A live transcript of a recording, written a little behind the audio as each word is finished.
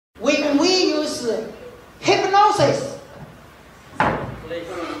是 hypnosis. Okay,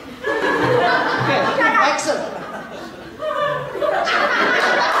 excellent.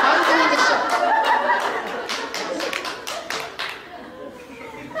 I'm doing the show.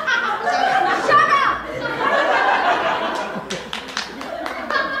 Shut up!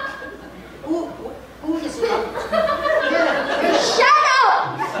 Who is it? Shut up! Shut up!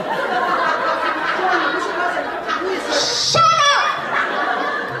 Shut up!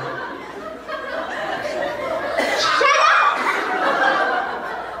 Shut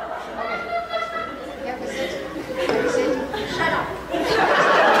up!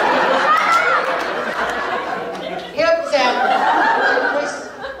 Help them. Please.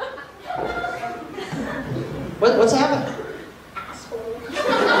 What's happened?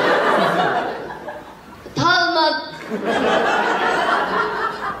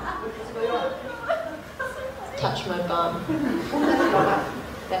 Touch my bum.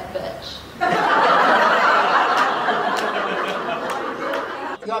 That bitch.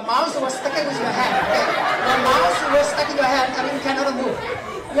 Your mouse was stuck in your hand. Your mouse was stuck in your hand and you cannot move.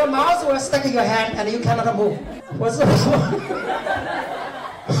 Your mouse was stuck in your hand and you cannot move. What's the problem?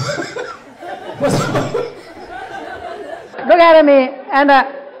 What's the problem? Look at me and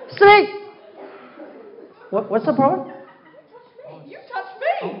sleep. What's the problem? You touched me!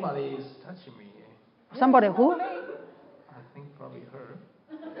 Somebody is touching me. Somebody who? I think probably her.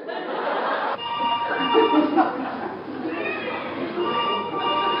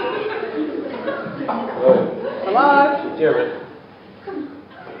 Hello? Jared.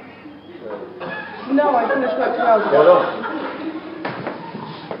 No, I finished work 2 hours ago.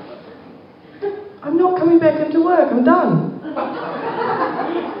 I'm not coming back into work. I'm done.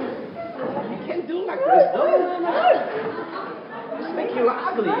 You can't do like this, no. Just make you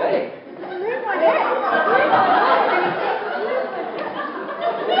ugly, eh?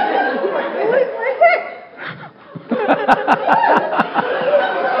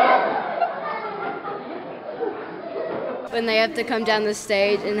 When they have to come down the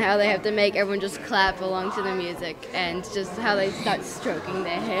stage and how they have to make everyone just clap along to the music and just how they start stroking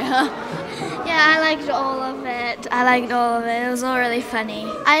their hair. Yeah, I liked all of it. It was all really funny.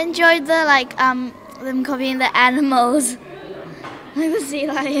 I enjoyed the them copying the animals. Like the sea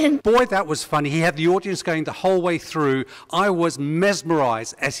lion. Boy, that was funny. He had the audience going the whole way through. I was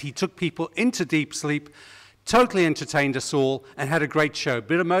mesmerized as he took people into deep sleep, totally entertained us all, and had a great show. A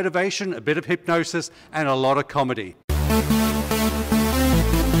bit of motivation, a bit of hypnosis, and a lot of comedy.